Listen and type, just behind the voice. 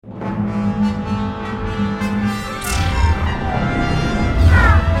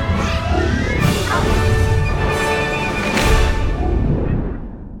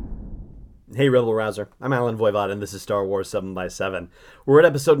Hey Rebel Rouser, I'm Alan Voivod and this is Star Wars 7x7. We're at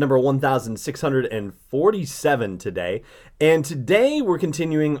episode number 1647 today, and today we're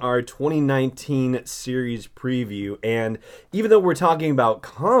continuing our 2019 series preview, and even though we're talking about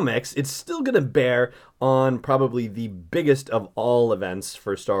comics, it's still going to bear on probably the biggest of all events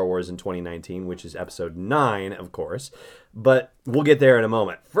for Star Wars in 2019, which is episode 9, of course, but we'll get there in a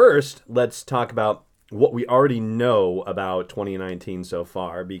moment. First, let's talk about what we already know about 2019 so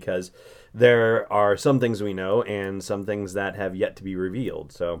far, because there are some things we know and some things that have yet to be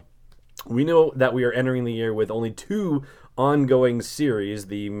revealed. So we know that we are entering the year with only 2 ongoing series,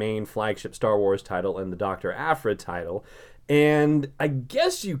 the main flagship Star Wars title and the Dr. Aphra title. And I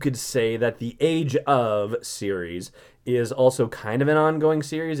guess you could say that the Age of series is also kind of an ongoing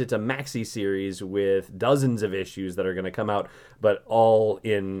series. It's a maxi series with dozens of issues that are going to come out, but all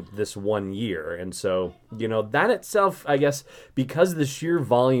in this one year. And so, that itself, I guess, because of the sheer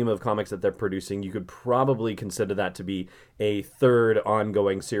volume of comics that they're producing, you could probably consider that to be a third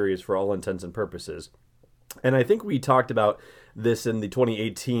ongoing series for all intents and purposes. And I think we talked about this in the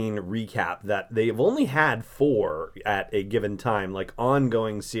 2018 recap, that they've only had 4 at a given time, like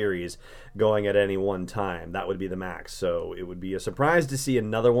ongoing series going at any one time. That would be the max. So it would be a surprise to see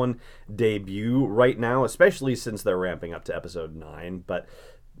another one debut right now, especially since they're ramping up to episode 9. But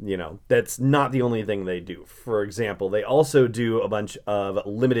that's not the only thing they do. For example, they also do a bunch of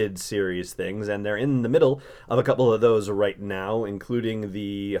limited series things, and they're in the middle of a couple of those right now, including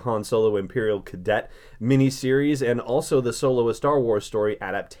the Han Solo Imperial Cadet miniseries and also the Solo A Star Wars Story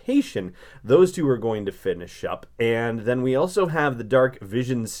adaptation. Those 2 are going to finish up. And then we also have the Dark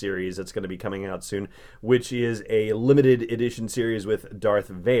Vision series that's going to be coming out soon, which is a limited edition series with Darth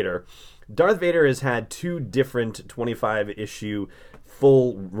Vader. Darth Vader has had 2 different 25-issue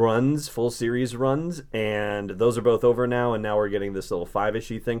full series runs, and those are both over now, and now we're getting this little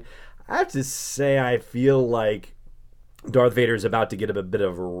 5-issue thing. I have to say, I feel like Darth Vader is about to get a bit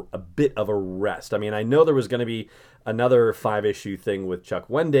of a rest. I mean, I know there was going to be another 5-issue thing with Chuck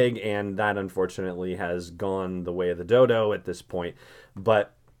Wendig, and that unfortunately has gone the way of the dodo at this point.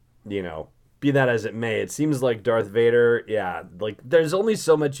 But, be that as it may, it seems like Darth Vader, there's only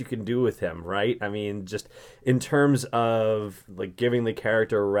so much you can do with him, right? I mean, just in terms of, giving the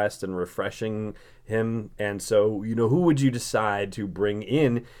character a rest and refreshing him. And so, who would you decide to bring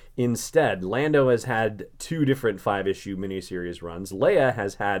in instead? Lando has had 2 different 5-issue miniseries runs. Leia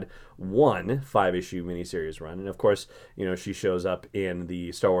has had 1 5-issue miniseries run. And of course, she shows up in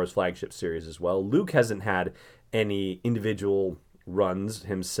the Star Wars flagship series as well. Luke hasn't had any individual runs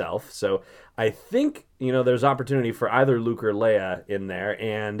himself, so I think there's opportunity for either Luke or Leia in there,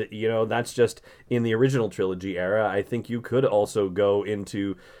 and that's just in the original trilogy era. I think you could also go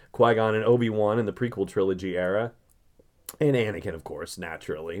into Qui-Gon and Obi-Wan in the prequel trilogy era, and Anakin, of course,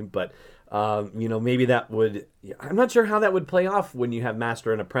 naturally, but maybe that would, I'm not sure how that would play off when you have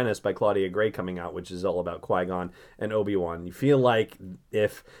Master and Apprentice by Claudia Gray coming out, which is all about Qui-Gon and Obi-Wan. You feel like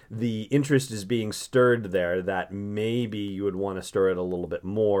if the interest is being stirred there, that maybe you would want to stir it a little bit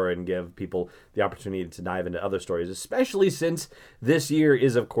more and give people the opportunity to dive into other stories, especially since this year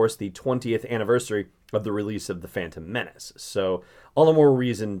is, of course, the 20th anniversary of the release of The Phantom Menace. So all the more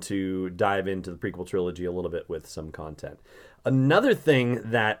reason to dive into the prequel trilogy a little bit with some content. Another thing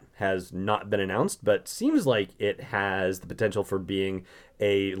that has not been announced, but seems like it has the potential for being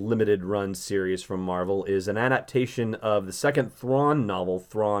a limited run series from Marvel, is an adaptation of the second Thrawn novel,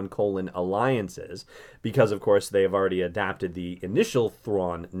 Thrawn: Alliances, because, of course, they have already adapted the initial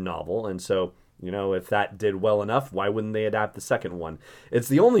Thrawn novel, and so if that did well enough, why wouldn't they adapt the second one? It's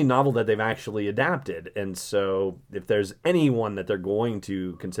the only novel that they've actually adapted, and so if there's anyone that they're going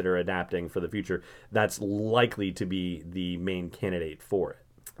to consider adapting for the future, that's likely to be the main candidate for it.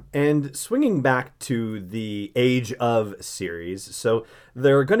 And swinging back to the Age of series, so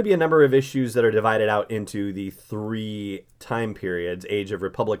there are going to be a number of issues that are divided out into the 3 time periods. Age of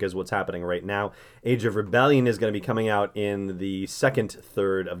Republic is what's happening right now. Age of Rebellion is going to be coming out in the second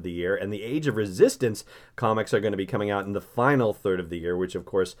third of the year, and the Age of Resistance comics are going to be coming out in the final third of the year, which of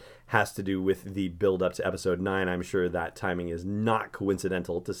course has to do with the build up to episode 9. I'm sure that timing is not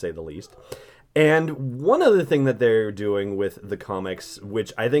coincidental, to say the least. And one other thing that they're doing with the comics,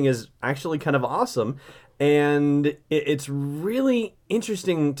 which I think is actually kind of awesome, and it's really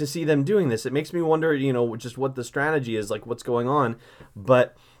interesting to see them doing this. It makes me wonder, just what the strategy is, what's going on.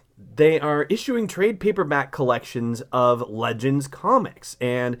 But they are issuing trade paperback collections of Legends comics,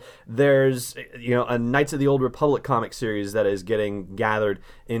 and there's a Knights of the Old Republic comic series that is getting gathered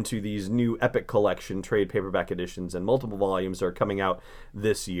into these new Epic Collection trade paperback editions, and multiple volumes are coming out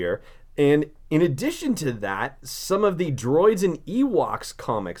this year. And in addition to that, some of the Droids and Ewoks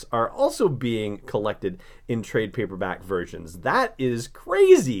comics are also being collected in trade paperback versions. That is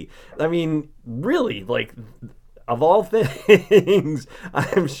crazy. I mean, really, like, of all things,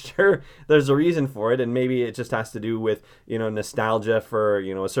 I'm sure there's a reason for it, and maybe it just has to do with, nostalgia for,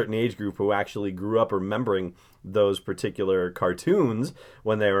 a certain age group who actually grew up remembering those particular cartoons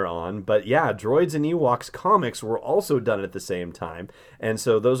when they were on. But yeah, Droids and Ewoks comics were also done at the same time, and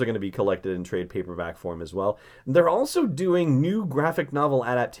so those are going to be collected in trade paperback form as well. They're also doing new graphic novel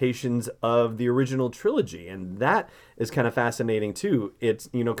adaptations of the original trilogy, and that is kind of fascinating too. It's,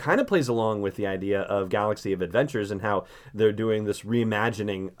 kind of plays along with the idea of Galaxy of Adventures and how they're doing this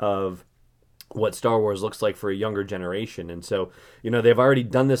reimagining of what Star Wars looks like for a younger generation. And so, they've already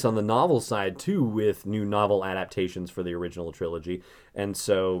done this on the novel side too with new novel adaptations for the original trilogy. And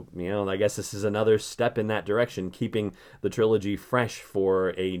so, I guess this is another step in that direction, keeping the trilogy fresh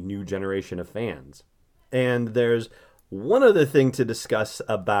for a new generation of fans. And there's one other thing to discuss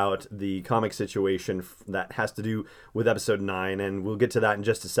about the comic situation that has to do with episode 9, and we'll get to that in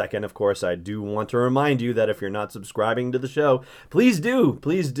just a second. Of course, I do want to remind you that if you're not subscribing to the show, please do.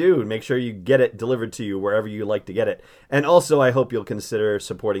 Make sure you get it delivered to you wherever you like to get it. And also, I hope you'll consider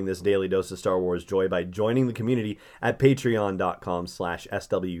supporting this daily dose of Star Wars joy by joining the community at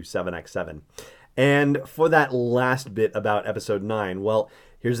patreon.com/SW7X7. And for that last bit about episode 9, well,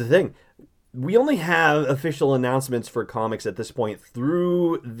 here's the thing. We only have official announcements for comics at this point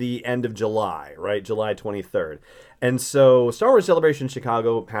through the end of July, right? July 23rd. And so Star Wars Celebration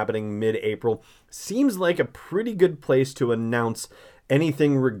Chicago happening mid-April seems like a pretty good place to announce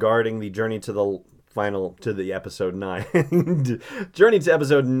anything regarding the Journey to the episode 9 Journey to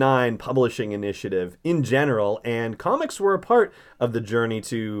episode 9 publishing initiative in general, and comics were a part of the Journey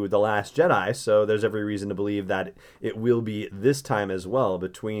to the Last Jedi, so there's every reason to believe that it will be this time as well,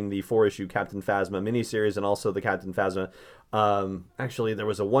 between the 4-issue Captain Phasma miniseries and also the Captain Phasma actually there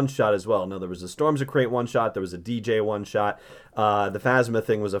was a one-shot as well. No, there was a Storms of Crate one-shot, there was a DJ one-shot. The Phasma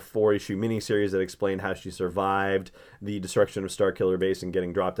thing was a 4-issue miniseries that explained how she survived the destruction of Starkiller Base and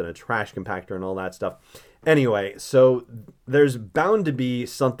getting dropped in a trash compactor and all that stuff. Anyway, so there's bound to be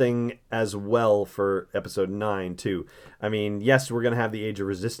something as well for episode 9 too. I mean, yes, we're going to have the Age of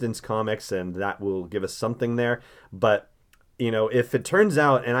Resistance comics, and that will give us something there, but if it turns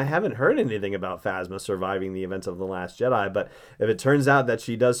out, and I haven't heard anything about Phasma surviving the events of The Last Jedi, but if it turns out that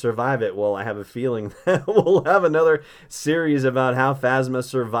she does survive it, well, I have a feeling that we'll have another series about how Phasma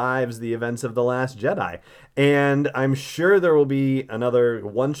survives the events of The Last Jedi. And I'm sure there will be another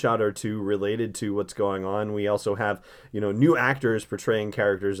one-shot or two related to what's going on. We also have, new actors portraying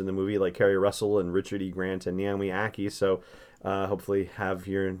characters in the movie, like Kerry Russell and Richard E. Grant and Naomi Ackie, so hopefully have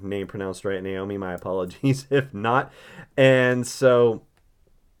your name pronounced right, Naomi. My apologies if not. And so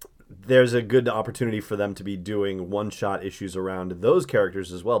there's a good opportunity for them to be doing one-shot issues around those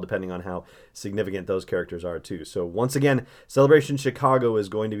characters as well, depending on how significant those characters are too. So once again, Celebration Chicago is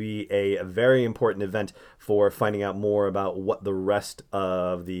going to be a very important event for finding out more about what the rest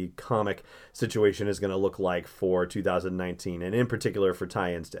of the comic situation is going to look like for 2019, and in particular for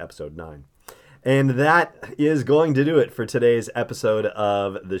tie-ins to episode 9. And that is going to do it for today's episode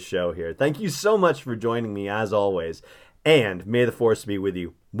of the show here. Thank you so much for joining me, as always. And may the Force be with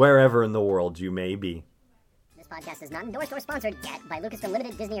you, wherever in the world you may be. This podcast is not endorsed or sponsored yet by Lucasfilm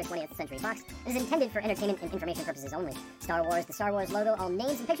Limited, Disney, or 20th Century Fox. It is intended for entertainment and information purposes only. Star Wars, the Star Wars logo, all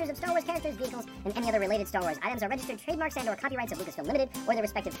names and pictures of Star Wars characters, vehicles, and any other related Star Wars items are registered trademarks and/or copyrights of Lucasfilm Limited or their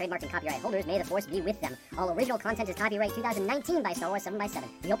respective trademark and copyright holders. May the Force be with them. All original content is copyright 2019 by Star Wars 7x7.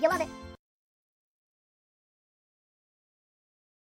 We hope you love it.